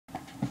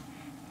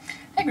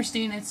Hi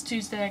Christine, it's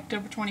Tuesday,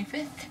 October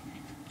 25th,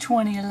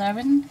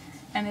 2011,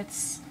 and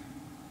it's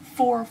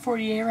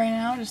 4:48 right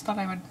now. Just thought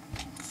I would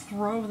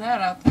throw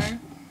that out there.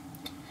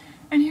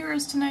 And here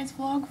is tonight's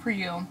vlog for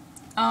you.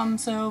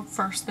 So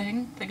first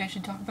thing I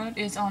should talk about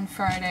is on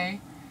Friday,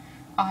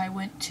 I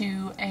went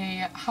to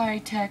a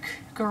high-tech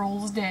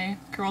girls' day,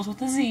 girls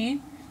with a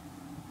Z,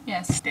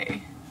 yes,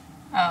 day,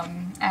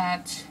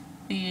 at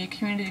the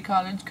community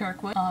college,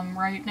 Kirkwood,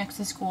 right next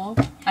to school.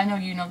 I know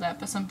you know that,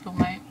 but some people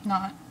might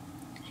not.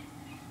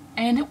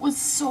 And it was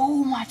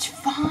so much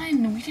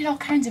fun. We did all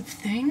kinds of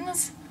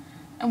things,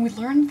 and we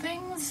learned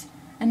things,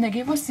 and they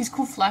gave us these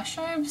cool flash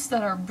drives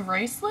that are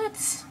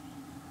bracelets.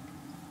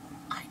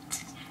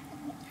 What?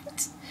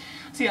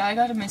 So yeah, I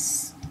got to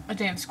miss a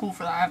day of school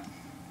for that.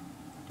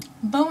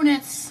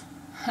 Bonus!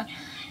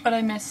 But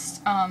I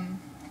missed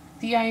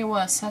the Iowa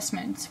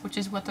assessment, which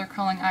is what they're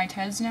calling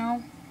ITES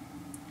now.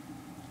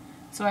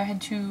 So I had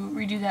to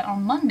redo that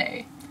on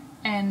Monday,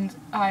 and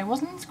I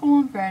wasn't in school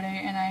on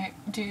Friday, and I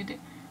did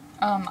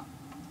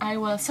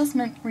Iowa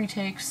assessment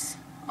retakes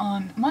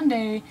on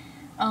Monday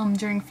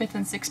during 5th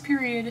and 6th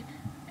period,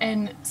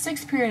 and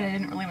 6th period I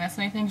didn't really miss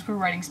anything because we were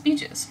writing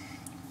speeches.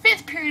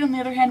 5th period, on the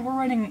other hand, we're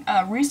writing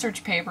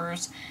research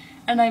papers,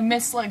 and I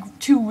missed like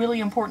 2 really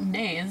important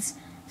days,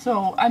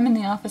 so I'm in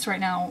the office right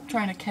now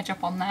trying to catch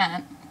up on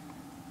that,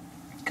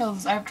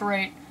 because I have to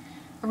write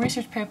a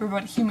research paper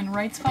about a human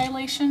rights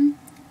violation,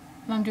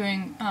 and I'm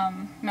doing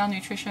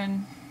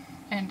malnutrition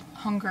and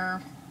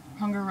hunger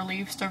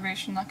relief,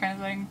 starvation, that kind of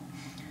thing.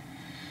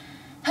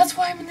 That's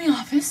why I'm in the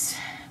office,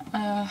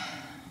 and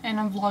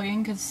I'm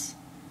vlogging because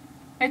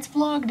it's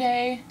vlog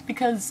day,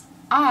 because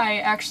I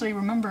actually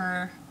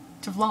remember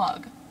to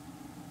vlog.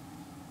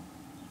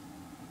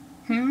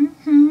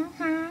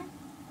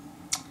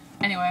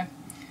 Anyway, yeah,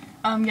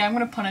 I'm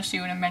gonna punish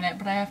you in a minute,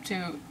 but I have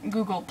to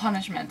Google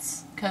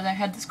punishments, because I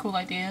had this cool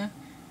idea,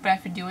 but I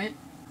have to do it.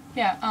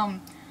 Yeah,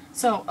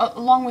 so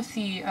along with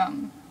the,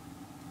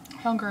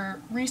 hunger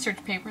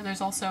research paper,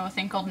 there's also a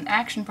thing called an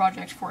action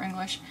project for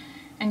English,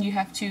 and you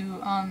have to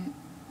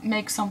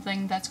make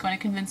something that's going to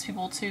convince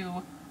people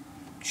to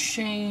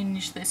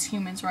change this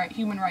human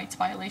rights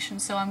violation.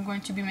 So I'm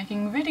going to be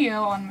making a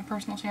video on my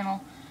personal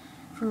channel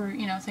for,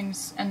 you know,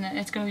 things, and then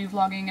it's going to be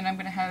vlogging, and I'm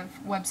going to have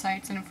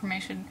websites and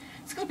information.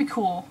 It's going to be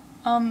cool.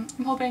 I'm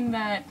hoping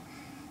that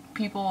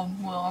people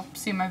will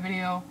see my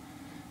video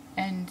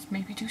and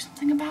maybe do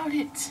something about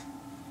it.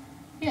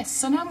 Yes,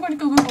 so now I'm going to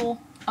go Google.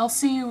 I'll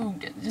see you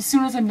as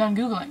soon as I'm done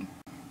Googling.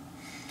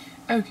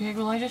 Okay,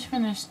 well I just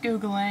finished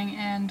Googling,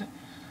 and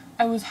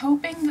I was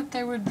hoping that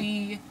there would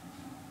be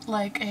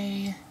like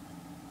a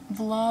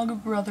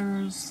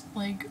Vlogbrothers,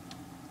 like,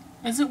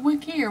 is it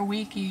wiki or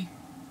wiki?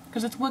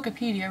 Because it's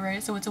Wikipedia,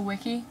 right? So it's a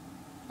wiki?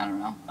 I don't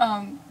know.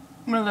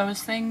 One of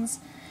those things,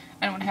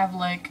 and it would have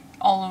like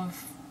all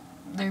of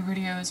their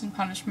videos and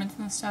punishments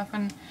and stuff,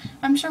 and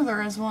I'm sure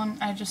there is one.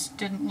 I just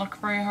didn't look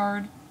very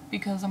hard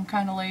because I'm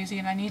kind of lazy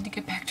and I need to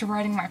get back to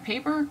writing my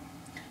paper.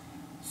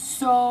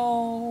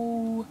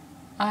 So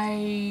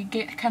I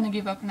kind of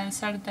gave up, and I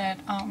decided that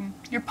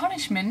your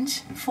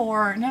punishment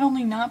for not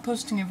only not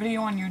posting a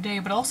video on your day,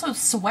 but also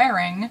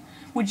swearing,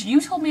 which you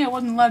told me I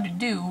wasn't allowed to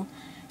do,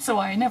 so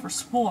I never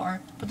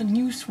swore, but then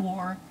you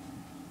swore.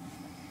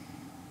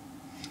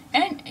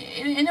 And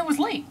it was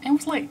late. It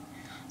was late.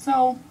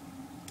 So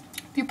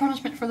your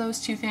punishment for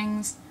those 2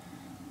 things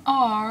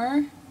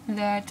are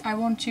that I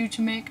want you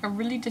to make a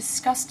really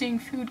disgusting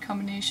food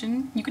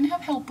combination. You can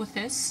have help with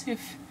this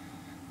if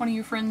one of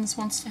your friends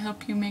wants to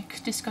help you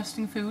make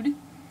disgusting food.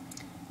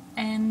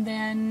 And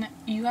then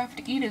you have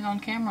to eat it on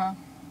camera.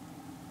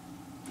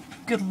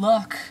 Good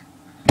luck.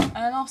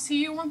 And I'll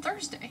see you on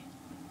Thursday.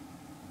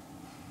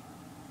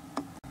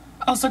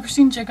 Also,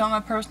 Christine, check out my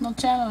personal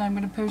channel. I'm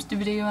going to post a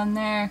video on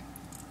there.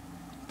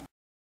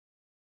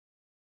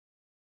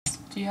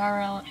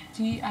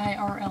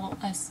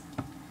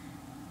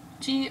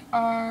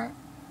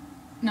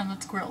 No,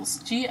 that's Grills.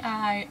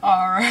 GIRLZ